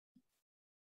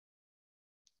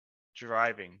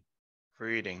Driving,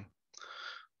 reading.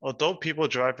 Although people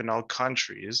drive in all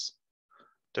countries,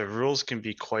 the rules can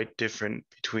be quite different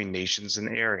between nations and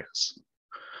areas.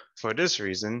 For this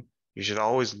reason, you should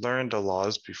always learn the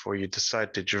laws before you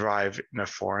decide to drive in a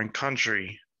foreign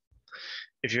country.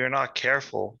 If you're not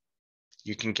careful,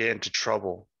 you can get into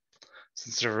trouble,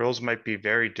 since the rules might be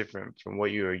very different from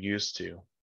what you are used to.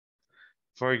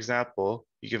 For example,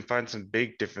 you can find some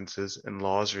big differences in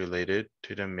laws related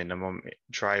to the minimum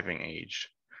driving age,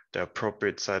 the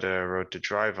appropriate side of the road to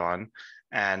drive on,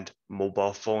 and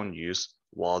mobile phone use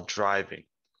while driving.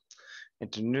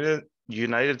 In the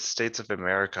United States of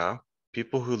America,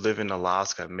 people who live in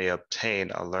Alaska may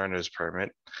obtain a learner's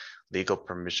permit, legal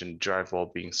permission to drive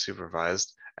while being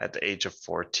supervised, at the age of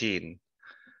 14.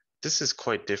 This is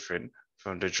quite different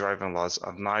from the driving laws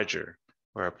of Niger,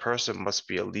 where a person must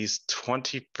be at least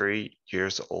 23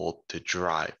 years old to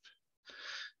drive.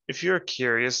 If you are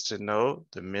curious to know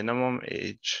the minimum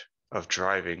age of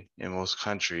driving in most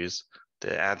countries,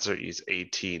 the answer is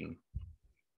 18.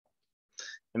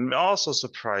 It may also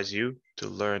surprise you to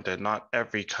learn that not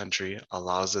every country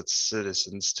allows its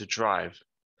citizens to drive,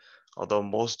 although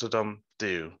most of them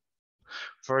do.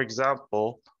 For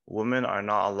example, women are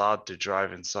not allowed to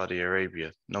drive in Saudi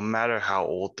Arabia, no matter how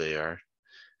old they are.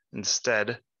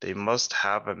 Instead, they must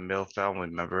have a male family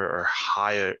member or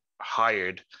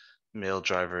hired male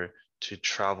driver to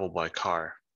travel by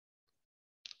car.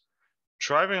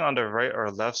 Driving on the right or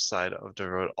left side of the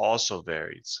road also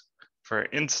varies. For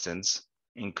instance,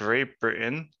 in Great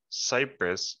Britain,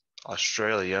 Cyprus,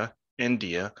 Australia,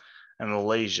 India, and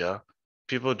Malaysia,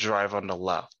 people drive on the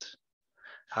left.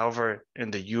 However,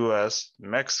 in the US,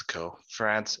 Mexico,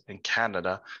 France, and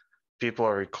Canada, people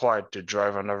are required to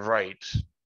drive on the right.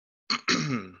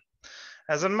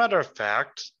 As a matter of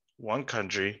fact, one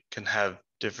country can have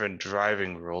different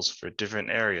driving rules for different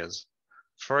areas.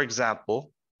 For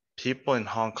example, people in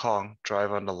Hong Kong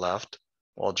drive on the left,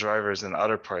 while drivers in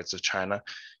other parts of China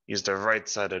use the right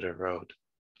side of the road.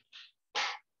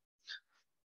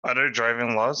 Other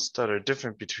driving laws that are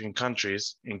different between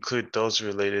countries include those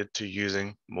related to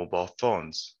using mobile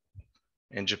phones.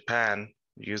 In Japan,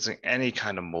 using any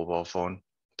kind of mobile phone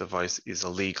device is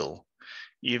illegal,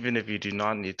 even if you do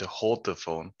not need to hold the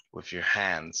phone with your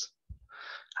hands.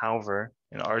 However,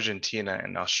 in Argentina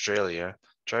and Australia,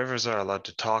 drivers are allowed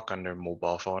to talk on their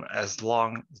mobile phone as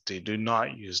long as they do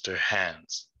not use their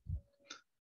hands.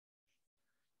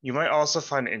 You might also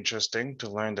find it interesting to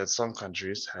learn that some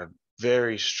countries have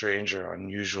very strange or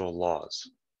unusual laws.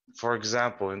 For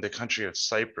example, in the country of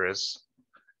Cyprus,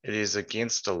 it is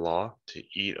against the law to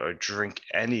eat or drink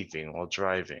anything while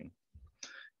driving.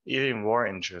 Even more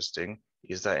interesting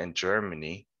is that in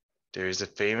Germany, there is a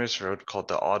famous road called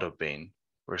the Autobahn,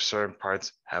 where certain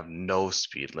parts have no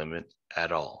speed limit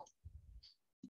at all.